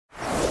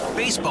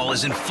Baseball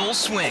is in full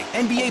swing.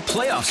 NBA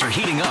playoffs are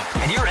heating up,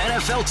 and your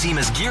NFL team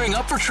is gearing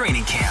up for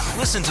training camp.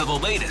 Listen to the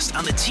latest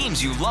on the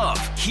teams you love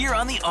here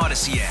on the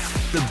Odyssey app.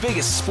 The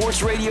biggest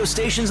sports radio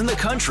stations in the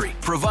country,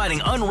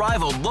 providing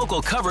unrivaled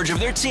local coverage of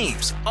their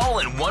teams, all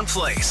in one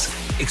place.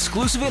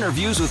 Exclusive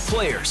interviews with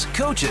players,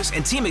 coaches,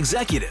 and team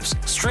executives,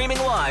 streaming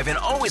live and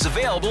always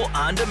available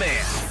on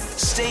demand.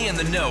 Stay in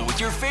the know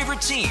with your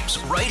favorite teams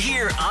right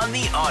here on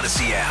the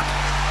Odyssey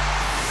app.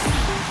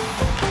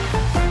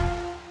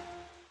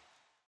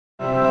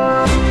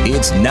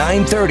 It's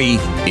 930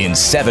 in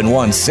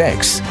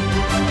 716.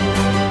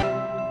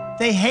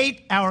 They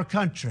hate our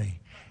country.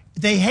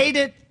 They hate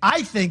it,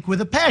 I think, with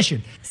a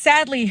passion.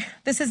 Sadly,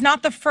 this is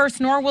not the first,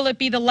 nor will it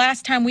be the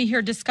last time we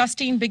hear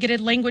disgusting,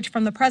 bigoted language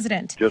from the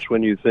president. Just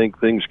when you think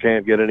things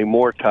can't get any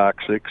more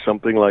toxic,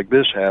 something like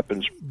this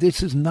happens.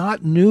 This is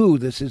not new.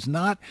 This is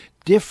not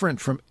different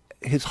from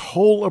his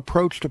whole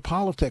approach to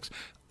politics.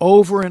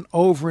 Over and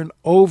over and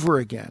over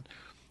again,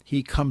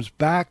 he comes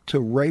back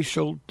to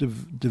racial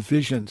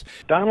divisions.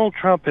 Donald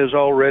Trump has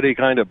already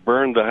kind of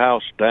burned the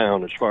house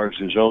down as far as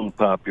his own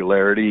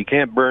popularity. He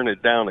can't burn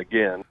it down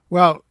again.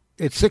 Well,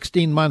 it's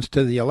 16 months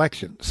to the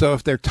election, so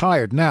if they're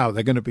tired now,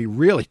 they're going to be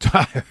really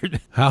tired.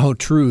 How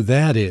true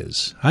that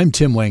is. I'm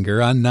Tim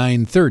Wenger on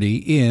 930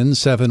 in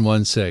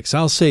 716.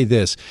 I'll say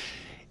this.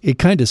 It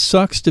kind of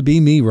sucks to be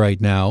me right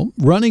now,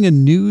 running a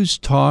news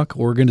talk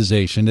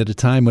organization at a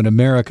time when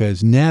America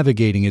is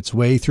navigating its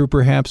way through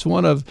perhaps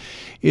one of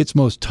its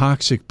most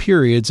toxic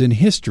periods in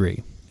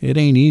history. It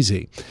ain't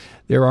easy.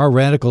 There are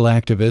radical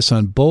activists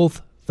on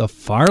both the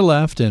far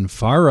left and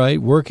far right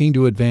working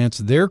to advance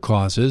their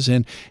causes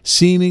and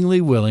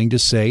seemingly willing to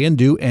say and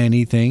do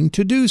anything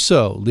to do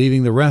so,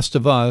 leaving the rest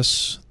of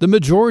us, the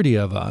majority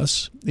of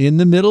us, in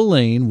the middle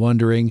lane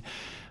wondering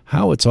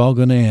how it's all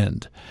going to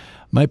end.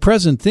 My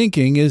present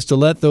thinking is to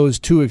let those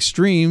two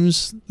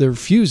extremes, their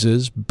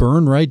fuses,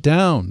 burn right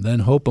down,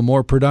 then hope a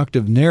more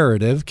productive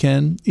narrative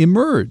can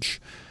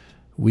emerge.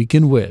 We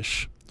can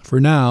wish. For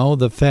now,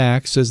 the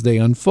facts as they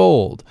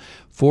unfold.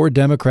 4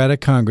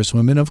 Democratic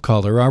congresswomen of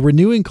color are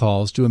renewing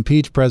calls to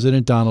impeach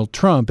President Donald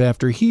Trump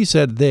after he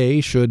said they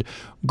should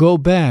go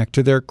back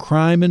to their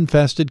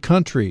crime-infested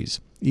countries,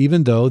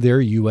 even though they're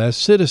U.S.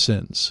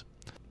 citizens.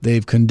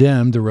 They've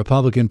condemned the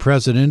Republican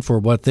president for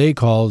what they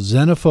call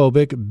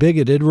xenophobic,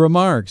 bigoted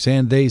remarks,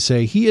 and they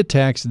say he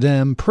attacks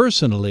them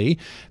personally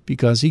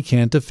because he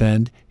can't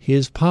defend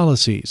his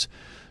policies.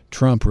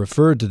 Trump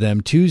referred to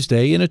them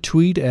Tuesday in a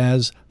tweet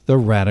as the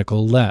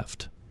radical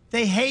left.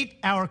 They hate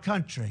our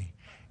country.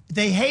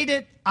 They hate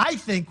it, I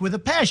think, with a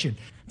passion.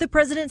 The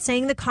president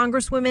saying the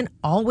congresswomen,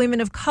 all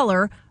women of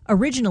color,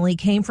 originally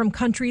came from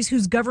countries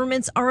whose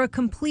governments are a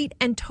complete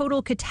and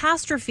total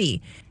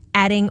catastrophe,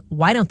 adding,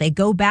 why don't they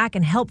go back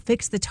and help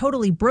fix the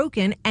totally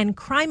broken and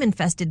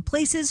crime-infested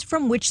places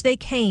from which they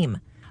came?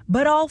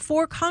 But all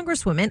 4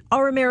 congresswomen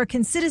are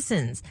American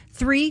citizens,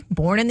 3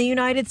 born in the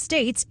United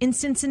States in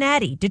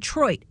Cincinnati,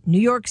 Detroit,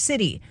 New York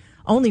City.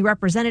 Only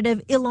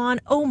Representative Ilhan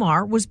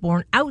Omar was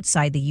born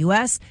outside the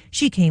U.S.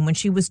 She came when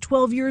she was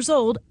 12 years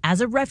old as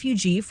a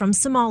refugee from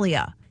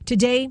Somalia.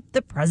 Today,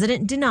 the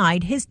president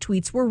denied his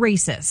tweets were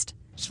racist.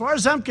 As far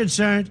as I'm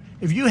concerned,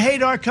 if you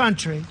hate our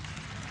country,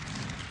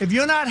 if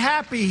you're not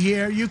happy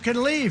here, you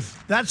can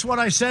leave. That's what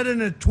I said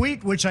in a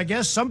tweet, which I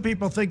guess some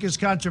people think is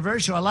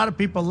controversial. A lot of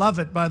people love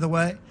it, by the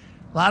way.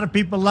 A lot of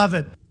people love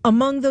it.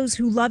 Among those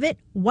who love it,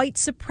 white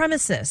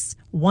supremacists.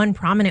 One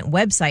prominent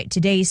website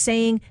today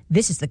saying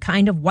this is the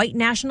kind of white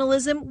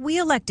nationalism we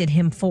elected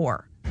him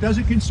for. Does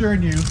it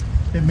concern you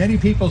that many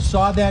people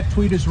saw that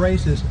tweet as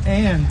racist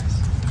and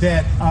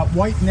that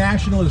white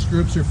nationalist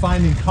groups are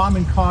finding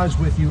common cause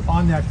with you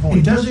on that point?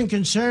 It doesn't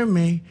concern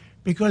me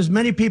because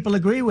many people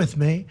agree with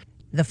me.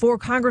 The 4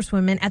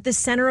 congresswomen at the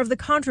center of the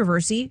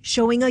controversy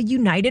showing a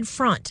united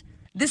front.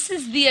 This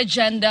is the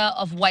agenda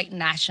of white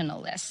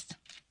nationalists.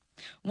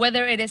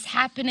 Whether it is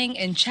happening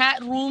in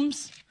chat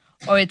rooms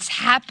or it's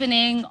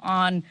happening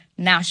on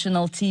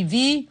national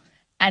TV,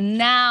 and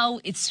now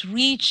it's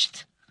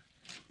reached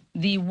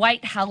the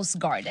White House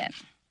garden.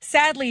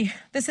 Sadly,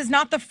 this is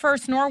not the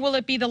first, nor will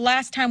it be the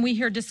last time we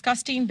hear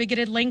disgusting,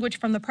 bigoted language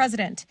from the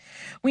president.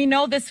 We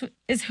know this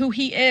is who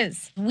he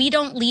is. We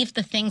don't leave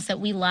the things that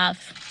we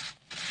love.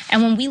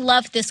 And when we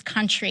love this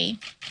country,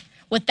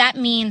 what that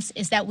means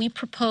is that we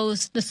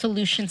propose the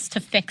solutions to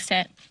fix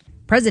it.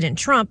 President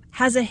Trump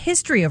has a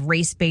history of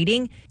race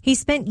baiting. He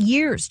spent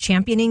years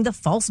championing the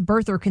false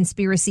birther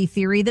conspiracy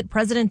theory that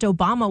President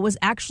Obama was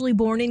actually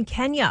born in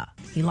Kenya.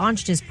 He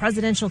launched his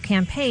presidential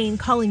campaign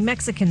calling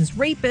Mexicans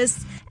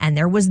rapists, and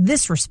there was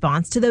this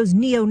response to those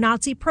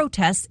neo-Nazi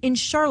protests in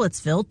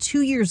Charlottesville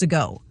 2 years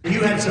ago.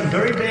 You had some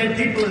very bad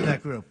people in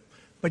that group,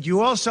 but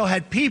you also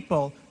had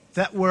people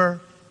that were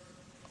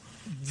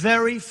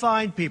very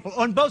fine people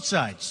on both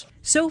sides.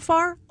 So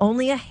far,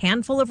 only a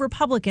handful of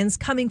Republicans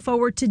coming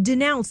forward to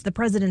denounce the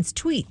president's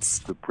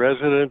tweets. The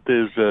president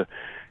is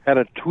had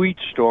a tweet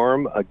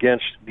storm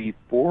against the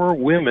 4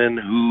 women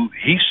who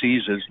he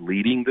sees as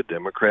leading the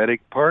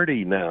Democratic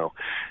Party now,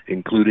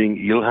 including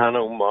Ilhan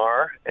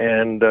Omar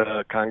and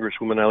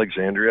Congresswoman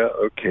Alexandria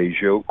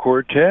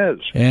Ocasio-Cortez.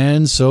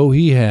 And so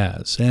he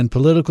has. And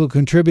political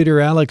contributor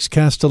Alex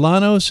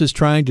Castellanos is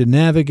trying to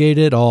navigate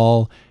it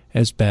all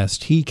as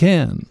best he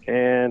can.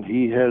 And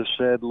he has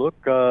said, look,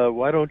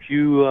 why don't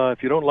you,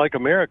 if you don't like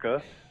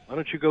America, why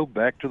don't you go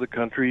back to the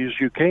countries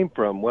you came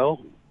from?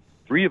 Well,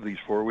 3 of these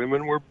 4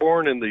 women were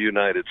born in the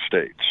United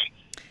States.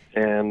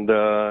 And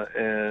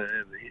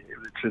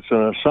it's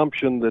an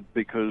assumption that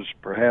because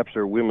perhaps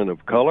they're women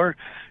of color,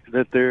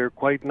 that they're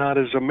quite not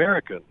as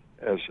American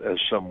as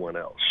someone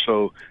else.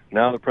 So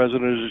now the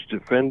president is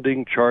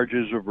defending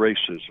charges of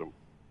racism.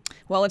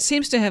 Well, it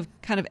seems to have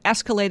kind of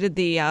escalated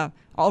the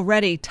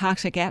already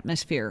toxic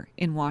atmosphere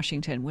in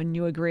Washington. Wouldn't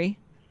you agree?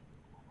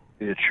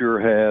 It sure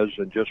has.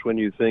 And just when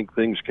you think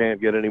things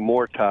can't get any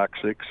more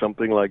toxic,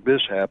 something like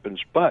this happens.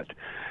 But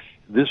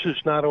this is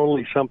not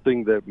only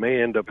something that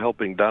may end up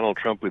helping Donald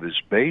Trump with his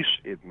base,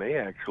 it may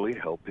actually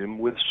help him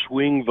with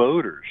swing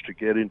voters to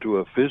get into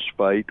a fist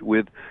fight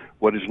with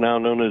what is now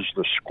known as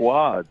the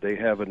Squad. They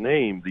have a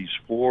name, these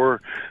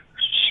 4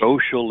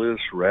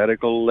 socialist,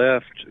 radical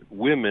left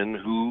women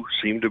who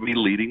seem to be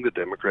leading the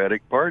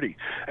Democratic Party.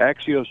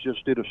 Axios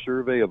just did a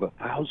survey of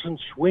 1,000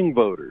 swing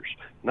voters,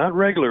 not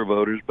regular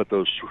voters, but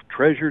those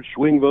treasured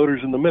swing voters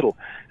in the middle,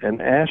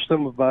 and asked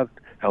them about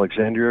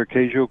Alexandria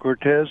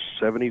Ocasio-Cortez.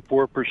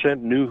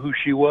 74% knew who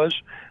she was.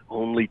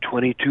 Only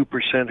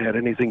 22% had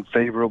anything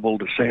favorable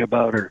to say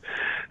about her.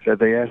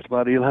 They asked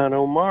about Ilhan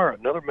Omar,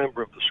 another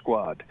member of the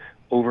Squad.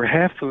 Over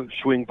half the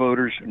swing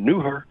voters knew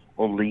her.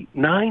 Only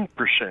 9%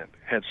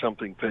 had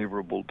something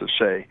favorable to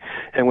say.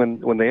 And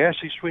when they asked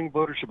these swing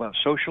voters about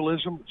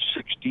socialism,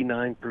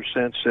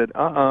 69% said,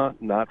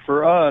 not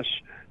for us.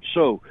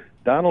 So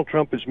Donald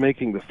Trump is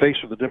making the face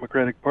of the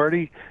Democratic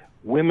Party.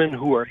 Women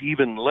who are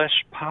even less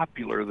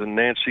popular than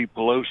Nancy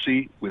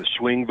Pelosi with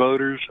swing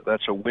voters,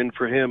 that's a win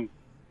for him.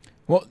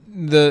 Well,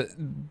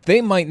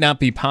 they might not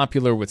be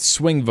popular with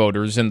swing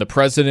voters, and the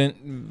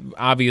president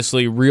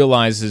obviously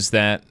realizes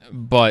that,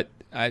 but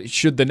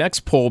should the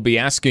next poll be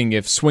asking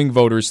if swing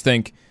voters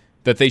think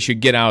that they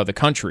should get out of the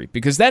country?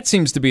 Because that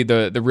seems to be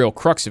the real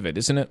crux of it,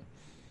 isn't it?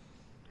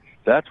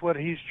 That's what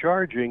he's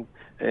charging.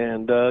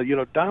 And,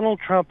 Donald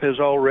Trump has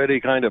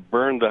already kind of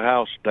burned the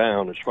house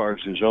down as far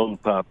as his own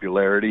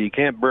popularity. He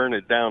can't burn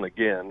it down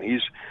again.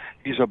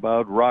 He's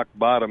about rock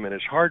bottom, and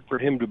it's hard for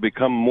him to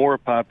become more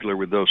popular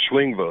with those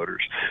swing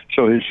voters.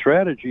 So his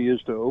strategy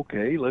is to,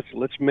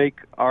 let's make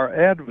our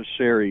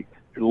adversary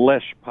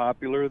less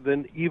popular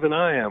than even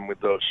I am with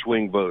those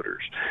swing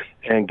voters.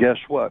 And guess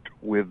what?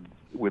 With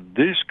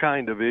this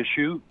kind of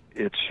issue,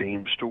 it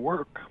seems to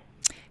work.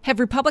 Have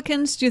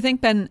Republicans, do you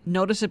think, been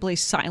noticeably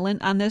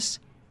silent on this?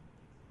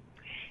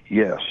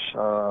 Yes.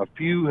 A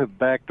few have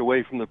backed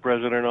away from the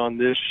president on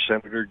this.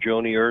 Senator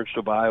Joni Ernst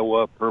of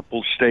Iowa,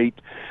 Purple State,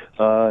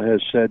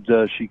 has said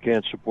she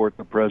can't support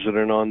the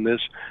president on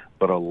this.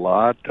 But a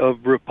lot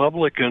of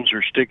Republicans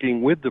are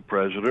sticking with the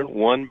president,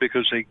 one,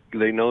 because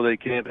they know they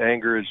can't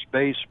anger his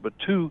base, but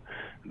 2,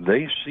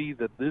 they see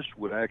that this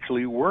would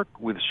actually work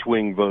with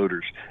swing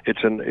voters.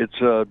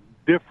 It's a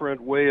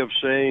different way of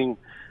saying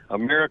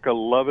America,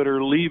 love it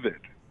or leave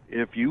it.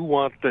 If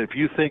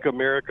you think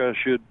America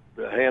should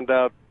hand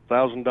out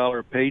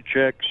 $1,000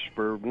 paychecks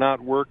for not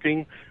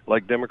working,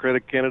 like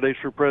Democratic candidates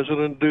for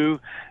president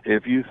do,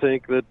 if you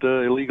think that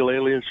illegal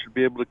aliens should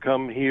be able to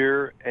come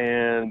here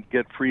and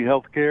get free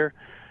health care,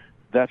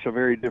 that's a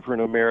very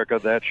different America.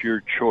 That's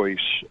your choice,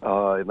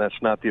 and that's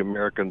not the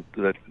American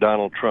that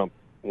Donald Trump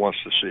wants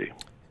to see.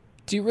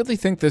 Do you really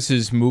think this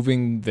is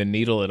moving the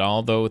needle at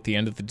all, though, at the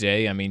end of the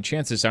day? I mean,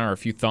 chances are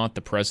if you thought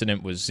the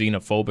president was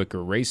xenophobic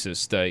or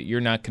racist,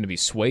 you're not going to be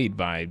swayed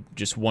by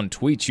just one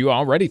tweet. You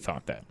already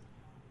thought that.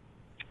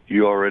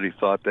 You already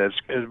thought that.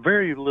 There's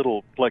very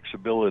little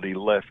flexibility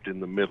left in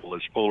the middle,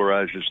 as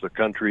polarized as the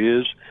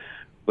country is.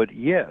 But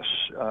yes,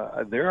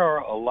 there are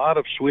a lot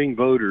of swing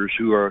voters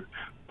who are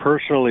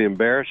personally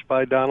embarrassed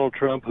by Donald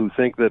Trump, who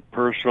think that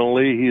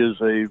personally he is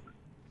a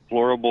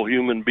deplorable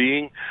human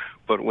being.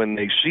 But when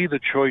they see the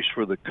choice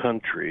for the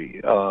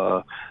country,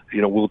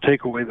 we'll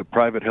take away the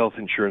private health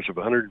insurance of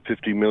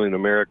 150 million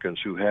Americans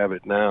who have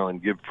it now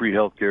and give free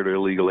health care to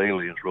illegal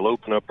aliens. We'll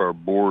open up our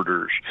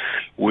borders.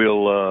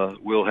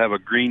 We'll have a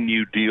Green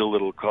New Deal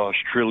that'll cost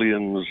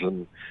trillions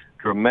and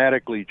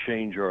dramatically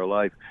change our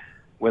life.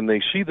 When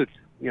they see that,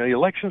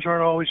 elections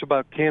aren't always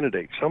about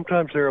candidates.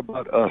 Sometimes they're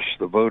about us,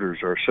 the voters,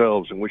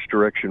 ourselves, in which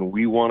direction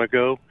we want to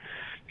go.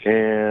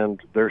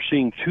 And they're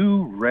seeing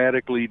 2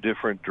 radically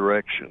different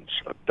directions.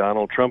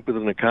 Donald Trump with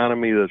an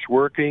economy that's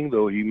working,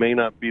 though he may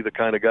not be the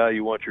kind of guy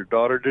you want your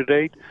daughter to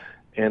date,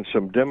 and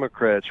some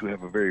Democrats who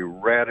have a very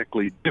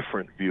radically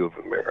different view of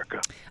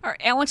America. All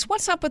right, Alex,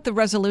 what's up with the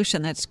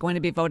resolution that's going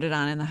to be voted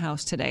on in the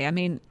House today? I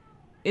mean,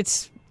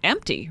 it's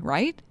empty,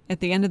 right, at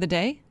the end of the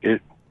day?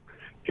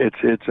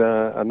 It's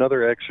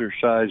another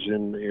exercise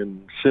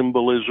in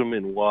symbolism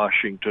in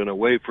Washington, a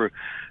way for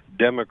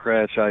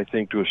Democrats, I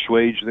think, to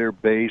assuage their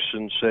base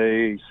and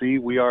say, see,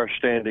 we are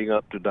standing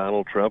up to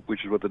Donald Trump,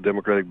 which is what the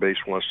Democratic base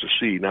wants to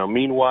see. Now,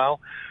 meanwhile,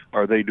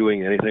 are they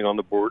doing anything on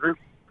the border?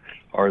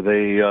 Are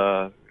they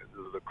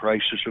the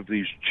crisis of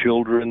these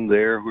children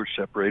there who are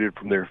separated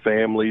from their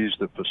families,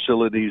 the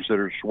facilities that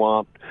are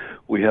swamped?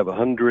 We have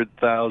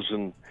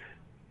 100,000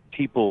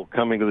 people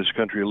coming to this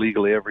country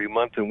illegally every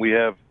month, and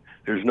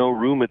there's no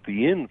room at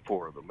the inn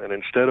for them. And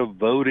instead of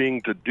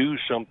voting to do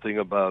something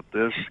about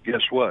this,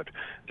 guess what?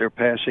 They're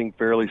passing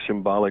fairly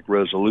symbolic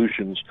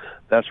resolutions.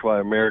 That's why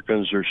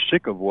Americans are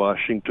sick of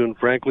Washington,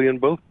 frankly, in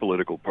both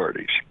political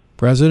parties.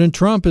 President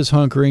Trump is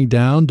hunkering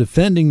down,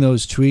 defending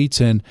those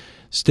tweets and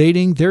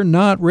stating they're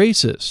not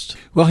racist.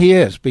 Well, he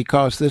is,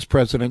 because this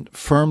president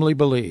firmly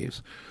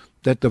believes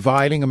that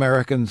dividing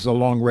Americans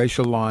along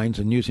racial lines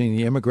and using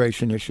the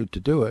immigration issue to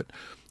do it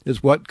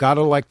is what got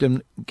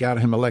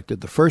him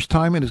elected the first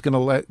time and is going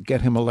to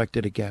get him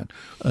elected again.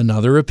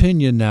 Another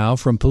opinion now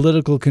from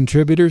political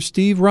contributor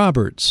Steve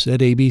Roberts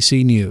at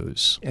ABC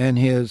News. And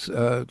his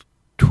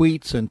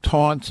tweets and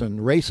taunts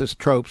and racist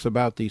tropes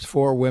about these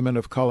 4 women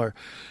of color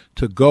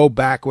to go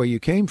back where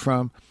you came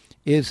from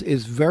is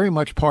very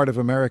much part of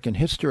American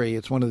history.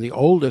 It's one of the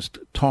oldest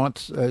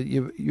taunts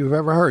you've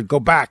ever heard. Go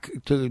back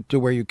to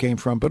where you came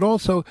from. But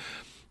also,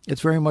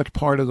 it's very much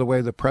part of the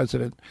way the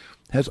president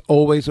has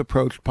always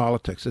approached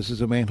politics. This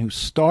is a man who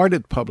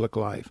started public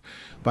life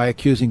by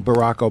accusing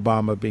Barack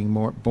Obama of being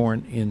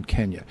born in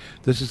Kenya.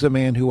 This is a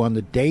man who, on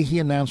the day he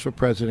announced for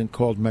president,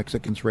 called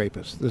Mexicans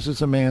rapists. This is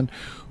a man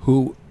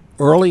who,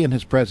 early in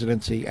his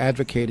presidency,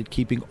 advocated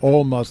keeping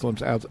all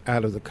Muslims out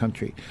of the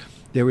country.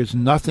 There is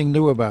nothing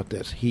new about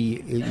this.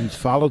 He's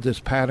followed this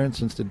pattern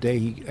since the day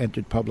he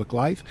entered public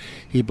life.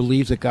 He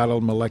believes it got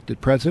him elected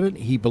president.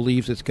 He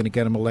believes it's going to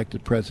get him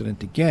elected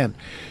president again.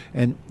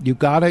 And you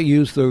got to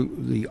use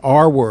the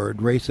R word,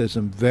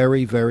 racism,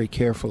 very, very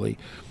carefully.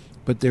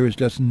 But there is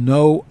just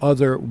no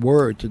other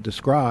word to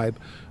describe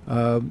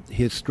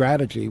his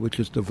strategy, which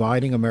is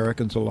dividing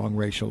Americans along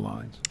racial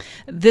lines.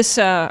 This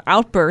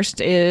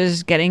outburst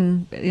is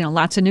getting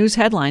lots of news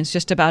headlines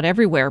just about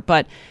everywhere.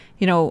 But,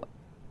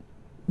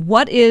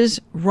 what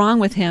is wrong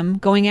with him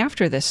going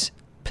after this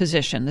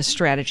position, this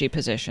strategy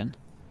position?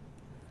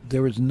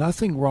 There is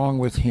nothing wrong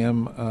with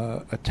him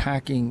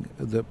attacking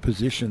the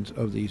positions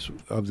of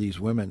these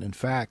women. In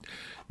fact,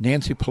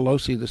 Nancy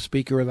Pelosi, the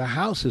Speaker of the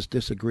House, has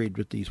disagreed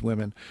with these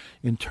women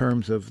in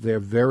terms of their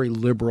very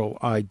liberal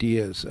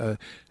ideas.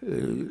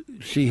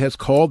 She has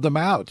called them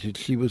out.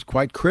 She was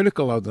quite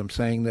critical of them,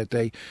 saying that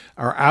they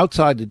are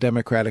outside the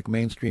Democratic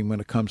mainstream when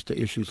it comes to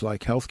issues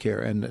like health care.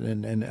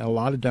 And a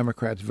lot of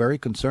Democrats very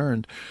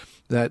concerned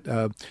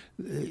that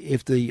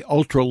if the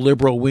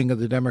ultra-liberal wing of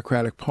the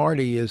Democratic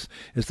Party is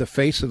the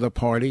face of the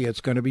party,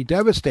 it's going to be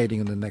devastating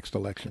in the next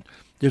election.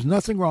 There's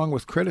nothing wrong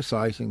with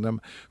criticizing them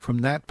from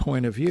that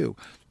point of view.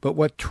 But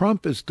what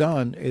Trump has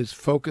done is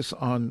focus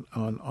on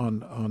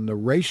the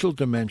racial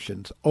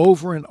dimensions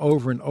over and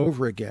over and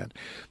over again.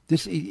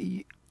 This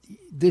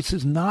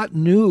is not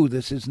new.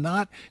 This is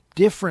not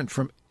different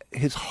from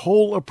his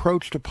whole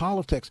approach to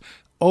politics.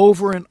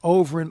 Over and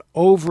over and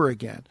over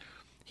again,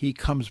 he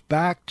comes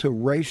back to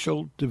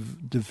racial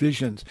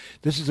divisions.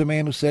 This is a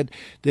man who said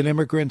that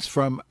immigrants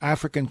from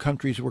African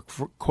countries were,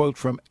 quote,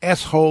 from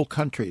S-hole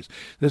countries.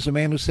 This is a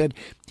man who said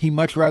he'd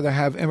much rather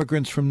have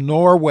immigrants from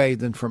Norway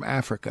than from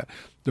Africa.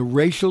 The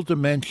racial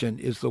dimension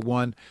is the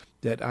one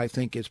that I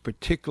think is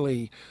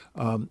particularly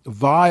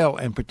vile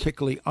and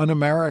particularly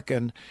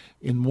un-American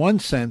in one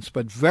sense,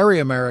 but very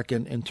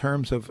American in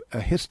terms of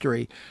a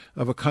history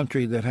of a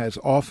country that has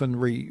often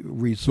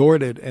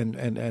resorted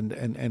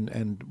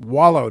and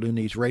wallowed in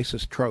these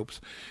racist tropes.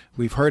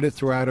 We've heard it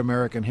throughout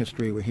American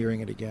history. We're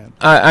hearing it again.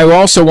 I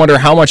also wonder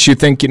how much you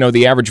think,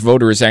 the average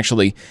voter is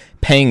actually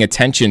paying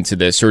attention to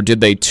this, or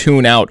did they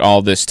tune out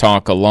all this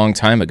talk a long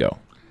time ago?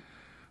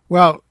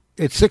 Well,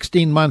 it's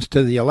 16 months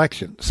to the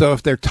election. So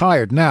if they're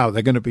tired now,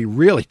 they're going to be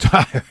really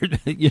tired.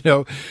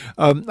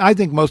 I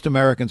think most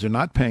Americans are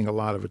not paying a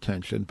lot of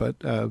attention, but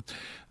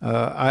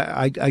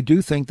I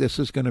do think this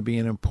is going to be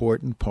an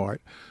important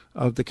part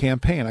of the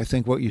campaign. I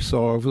think what you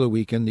saw over the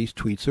weekend, these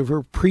tweets, are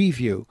a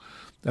preview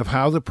of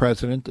how the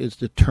president is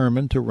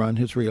determined to run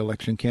his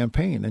reelection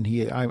campaign. And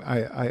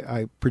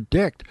I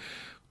predict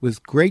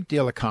with great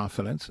deal of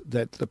confidence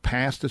that the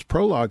past is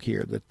prologue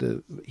here,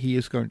 that he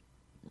is going to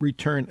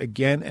return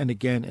again and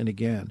again and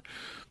again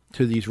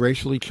to these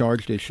racially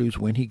charged issues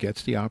when he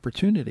gets the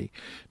opportunity.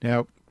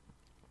 Now,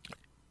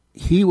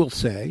 he will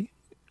say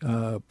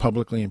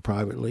publicly and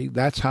privately,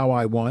 that's how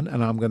I won,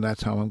 and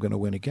that's how I'm going to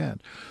win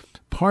again.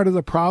 Part of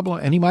the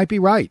problem, and he might be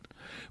right,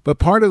 but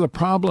part of the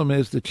problem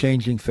is the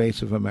changing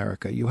face of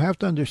America. You have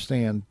to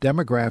understand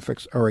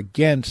demographics are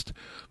against,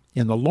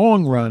 in the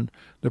long run,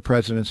 the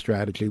president's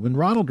strategy. When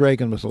Ronald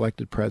Reagan was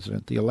elected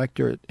president, the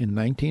electorate in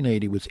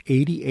 1980 was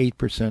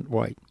 88%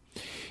 white.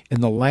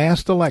 In the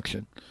last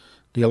election,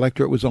 the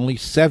electorate was only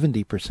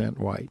 70%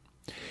 white.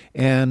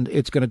 and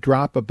it's going to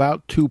drop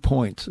about 2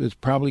 points. It's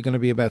probably going to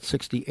be about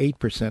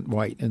 68%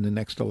 white in the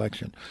next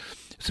election.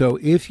 So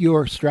if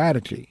your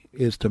strategy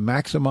is to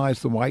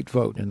maximize the white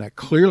vote, and that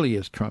clearly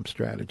is Trump's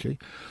strategy,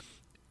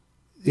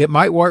 it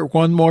might work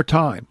one more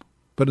time.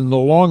 But in the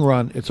long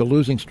run, it's a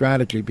losing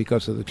strategy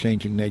because of the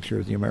changing nature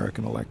of the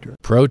American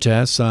electorate.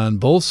 Protests on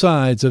both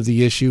sides of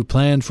the issue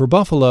planned for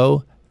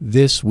Buffalo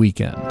this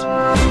weekend.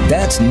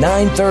 That's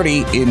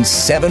 930 in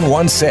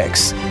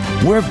 716.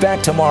 We're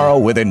back tomorrow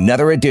with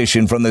another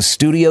edition from the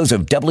studios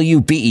of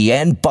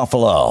WBEN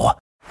Buffalo.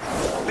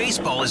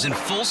 Baseball is in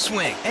full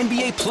swing.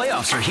 NBA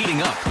playoffs are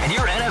heating up, and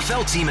your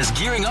NFL team is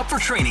gearing up for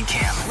training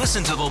camp.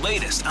 Listen to the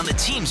latest on the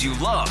teams you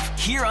love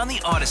here on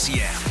the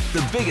Odyssey app.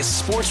 The biggest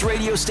sports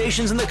radio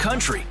stations in the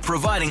country,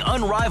 providing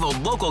unrivaled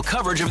local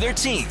coverage of their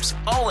teams,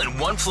 all in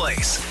one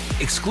place.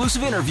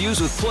 Exclusive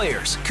interviews with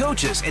players,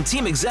 coaches, and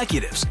team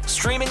executives,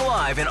 streaming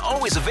live and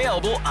always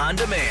available on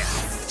demand.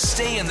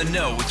 Stay in the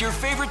know with your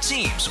favorite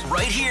teams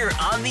right here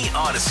on the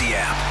Odyssey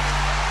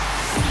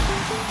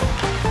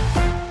app.